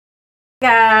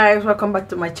Guys, welcome back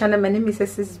to my channel. My name is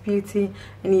SS Beauty,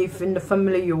 and if in the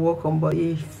family you're welcome, but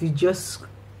if you just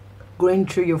going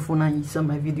through your phone and you saw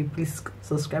my video, please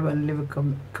subscribe and leave a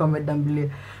comment down below,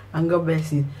 and God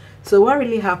bless you. So what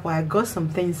really happened, I got some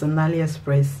things on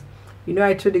AliExpress. You know,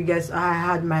 I told you guys I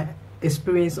had my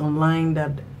experience online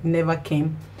that never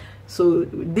came. So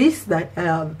this that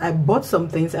I bought some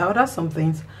things, I ordered some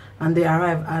things, and they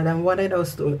arrived, and I wanted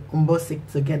us to unbox it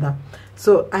together.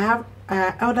 So I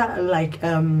ordered like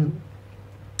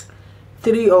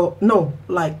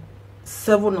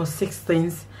 7 or 6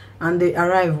 things, and they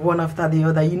arrive one after the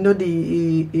other. You know,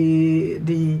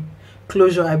 the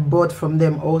closure I bought from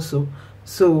them also.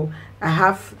 So I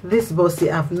have this box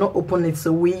here. I have not opened it,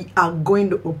 so we are going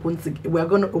to open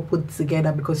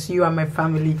together because you are my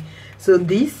family. So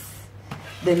this,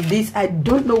 then this, I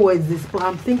don't know what is this, but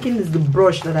I'm thinking it's the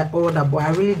brush that I ordered, but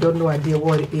I really don't know idea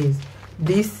what it is.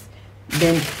 This,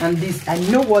 then, and this, I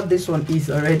know what this one is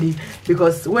already,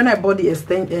 because when I bought the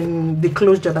extension, the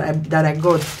closure that I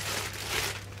got,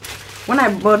 when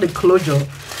I bought the closure,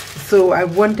 so I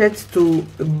wanted to,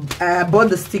 I bought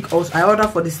the stick also. I ordered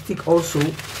for the stick also.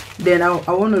 Then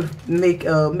I want to make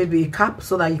maybe a cap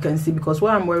so that you can see, because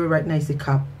what I'm wearing right now is a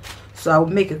cap. So I'll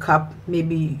make a cap.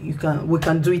 Maybe we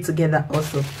can do it together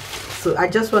also. So I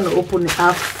just want to open it.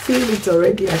 I feel it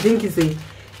already. I think it's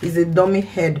a dummy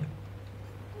head.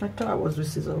 I thought I was with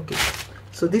scissors. Okay,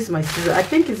 so this is my scissors. I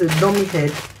think it's a dummy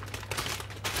head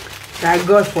that I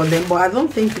got for them, but I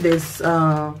don't think there's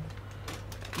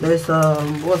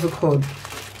what's it called,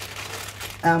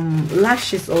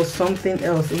 lashes or something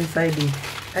else inside it.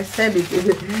 I said it's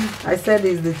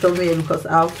the dummy head because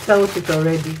I felt it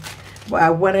already, but I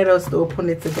wanted us to open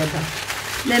it together.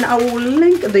 Then I will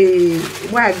link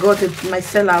where I got it, my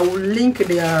seller. I will link it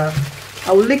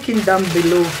down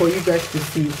below for you guys to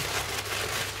see.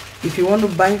 If you want to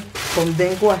buy from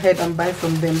them, go ahead and buy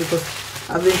from them, because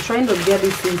I've been trying to get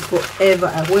these things forever.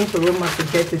 I went to Roma to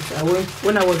get it.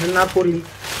 When I was in Napoli,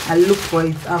 I looked for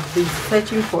it. I've been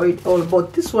searching for it all,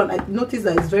 but this one, I noticed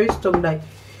that it's very strong, that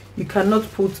you cannot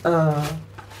put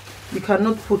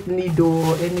needle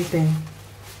or anything.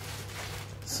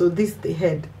 So this is the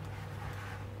head.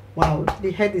 Wow, the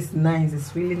head is nice.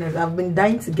 It's really nice. I've been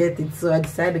dying to get it, so I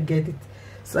decided to get it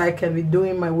so I can be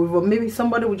doing my weave. Or maybe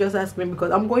somebody will just ask me,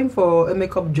 because I'm going for a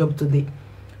makeup job today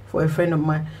for a friend of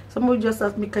mine. Somebody just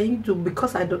asked me, can you do,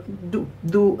 because I don't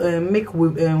make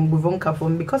weave cap for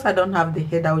me, because I don't have the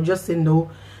head. I will just say no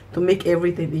to make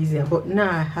everything easier. But now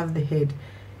I have the head,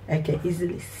 I can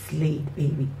easily slay it,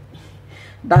 baby.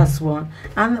 That's one.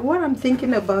 And what I'm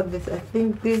thinking about this, I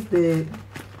think this is the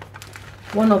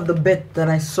one of the beds that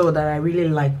I saw that I really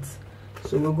liked.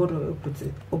 So we're going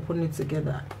to open it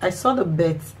together. I saw the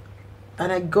bed,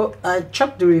 and I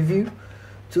checked the review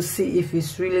to see if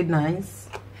it's really nice.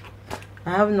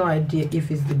 I have no idea if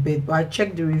it's the bed, but I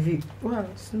checked the review. Well,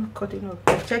 it's not cutting off.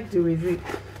 I checked the review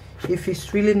if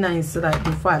it's really nice, so that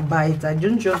before I buy it, I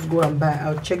don't just go and buy it.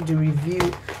 I'll check the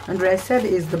review. And I said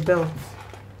it's the belt.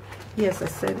 Yes, I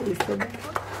said it's the belt.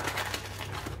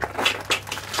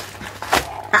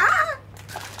 Ah!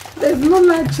 There's no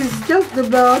latches, just the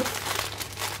belt.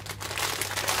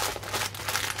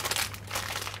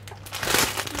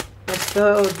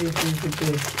 So this is the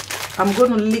bed. I'm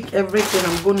going to link everything.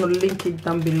 I'm going to link it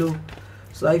down below.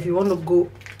 So if you want to go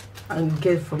and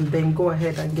get from them, go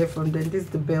ahead and get from them. This is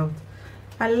the belt.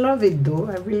 I love it though.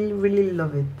 I really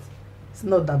love it. It's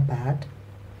not that bad.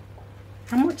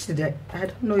 How much did I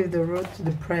don't know if they wrote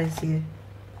the price here.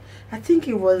 I think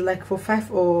it was like for 5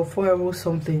 or 4 euros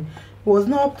something. It was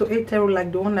not up to 8 euros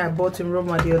like the one I bought in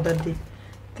Roma the other day.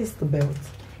 This is the belt.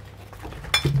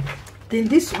 Then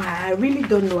this one, I really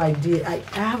don't know idea. I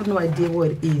have no idea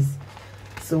what it is.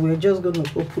 So we're just going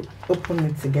to open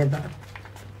it together.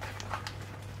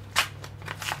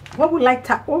 What would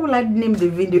I name the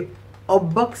video?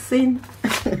 Unboxing.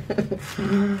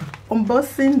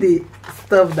 Unboxing the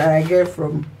stuff that I get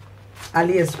from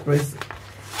AliExpress.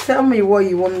 Tell me what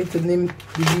you want me to name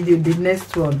the video, the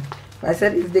next one. I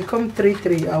said if they come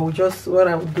 3-3, I will just, what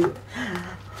I will do.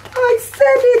 I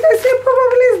said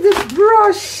probably it's the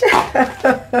brush.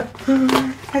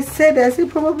 I said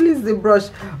probably it's the brush.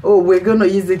 Oh, we're gonna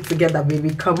use it together,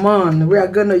 baby. Come on, we are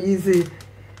gonna use it.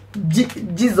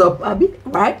 G's up, Abby,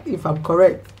 right? If I'm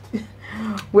correct,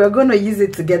 we're gonna use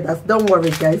it together. Don't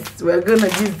worry, guys. We're gonna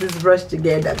use this brush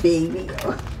together, baby.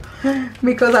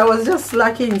 Because I was just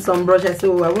lacking in some brush. I said,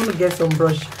 oh, I want to get some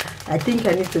brush. I think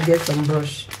I need to get some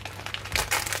brush,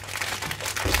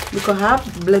 because I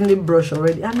have blending brush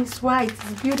already, and it's white.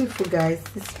 It's beautiful, guys.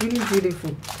 It's really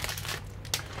beautiful.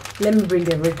 Let me bring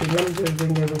everything. Let me just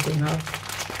bring everything out.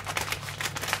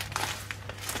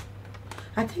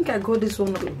 I think I got this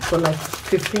one for like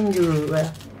 15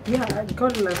 euro. Yeah, I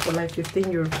got it like for like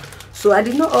 15 euro. So I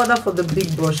did not order for the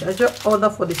big brush. I just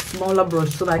ordered for the smaller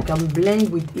brush so that I can blend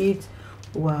with it.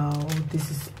 Wow,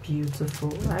 this is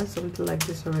beautiful. I have something like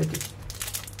this already.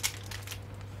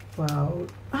 Wow,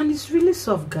 and it's really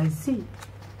soft, guys. See,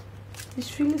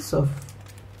 it's really soft.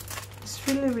 It's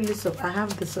really soft. I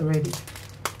have this already.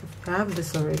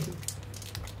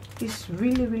 It's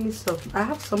really soft. I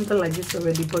have something like this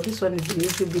already, but this one is a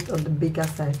little bit on the bigger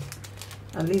side.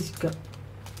 At least you got.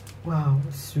 Wow,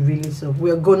 it's really soft.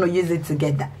 We're gonna use it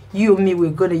together. You and me,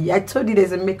 we're gonna. I told you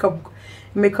there's a makeup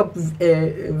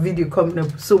video coming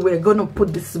up, so we're gonna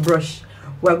put this brush.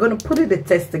 We're gonna put it a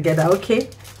test together, okay?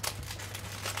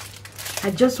 I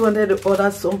just wanted to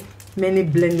order so many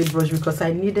blending brush because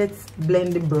I needed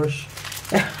blending brush.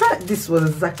 This was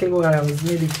exactly what I was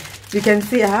needing. You can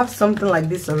see I have something like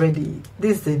this already.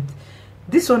 This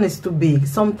one is too big.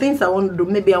 Some things I want to do,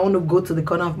 maybe I want to go to the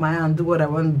corner of my hand and do what I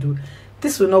want to do.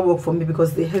 This will not work for me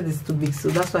because the head is too big. So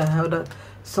that's why I have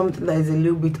something that is a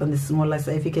little bit on the smaller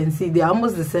side. If you can see, they're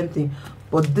almost the same thing,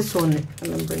 but this one, let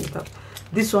me bring it up.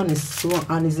 This one is small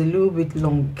and is a little bit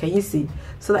long. Can you see?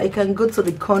 So that you can go to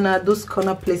the corner, those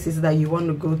corner places that you want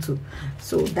to go to.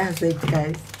 So that's it,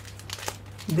 guys.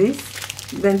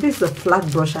 Then this is a flat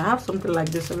brush. I have something like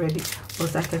this already,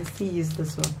 but I can still use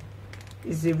this one.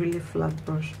 It's a really flat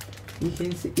brush. You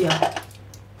can see, yeah.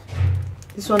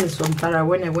 This one is from Tara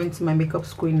when I went to my makeup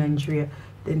school in Nigeria.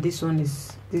 Then this one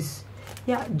is this,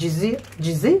 yeah, Jizzy.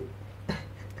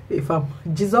 If I'm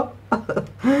Jizzo,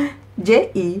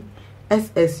 JESSUP.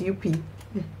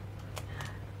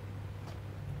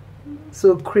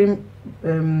 So cream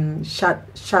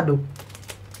shadow.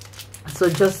 So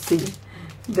just see.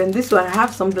 Then this one, I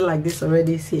have something like this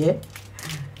already here.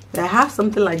 I have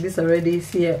something like this already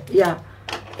here. Yeah,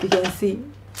 you can see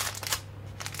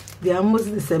they're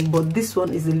almost the same, but this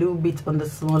one is a little bit on the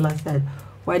smaller side,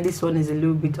 while this one is a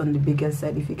little bit on the bigger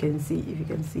side. If you can see,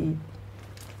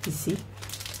 you see.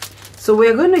 So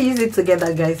we're going to use it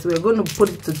together, guys. We're going to put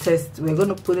it to test. We're going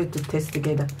to put it to test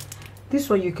together. This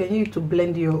one you can use to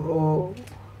blend your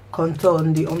contour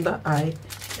on the under eye,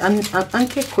 and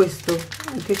anche questo,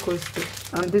 and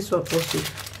this one also.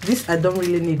 This I don't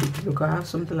really need it because I have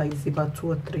something like this, about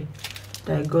 2 or 3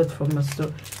 that I got from a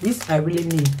store. This I really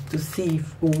need to see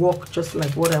if it will work just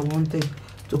like what I wanted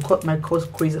to cut my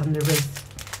crease and the rest.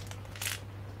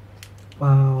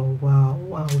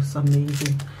 Wow, it's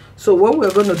amazing. So what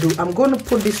we're gonna do, I'm gonna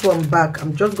put this one back.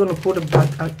 I'm just gonna put it back.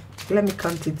 Let me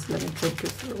count it. Let me check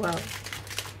this. Wow,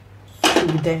 so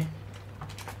there.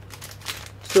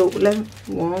 So let me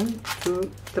 1,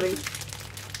 2, 3,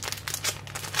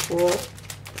 4,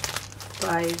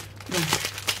 5,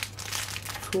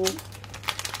 2,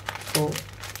 4,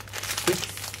 6,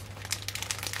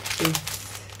 8,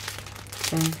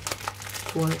 10,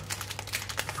 12,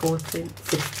 14,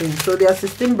 16. So there are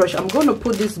 16 brush. I'm going to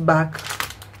put this back.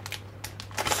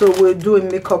 So we'll do a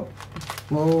makeup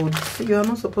mode. You're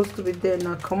not supposed to be there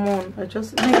now. Come on.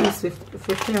 Maybe it's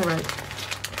 15, right?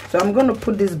 So I'm going to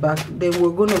put this back. Then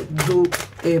we're going to do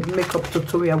a makeup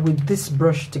tutorial with this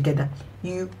brush together.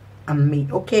 You and me.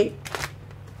 Okay?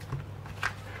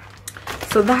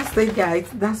 So that's it, guys.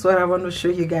 That's what I want to show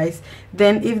you guys.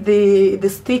 Then if the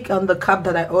stick and the cap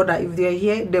that I order, if they're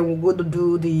here, then we're going to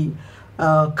do the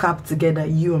cap together.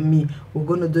 You and me, we're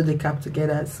going to do the cap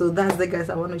together. So that's it, guys.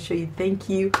 I want to show you. Thank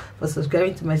you for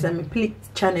subscribing to my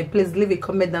channel. Please leave a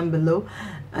comment down below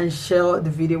and share the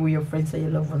video with your friends and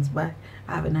your loved ones. Bye.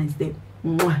 Have a nice day.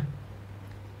 Mwah.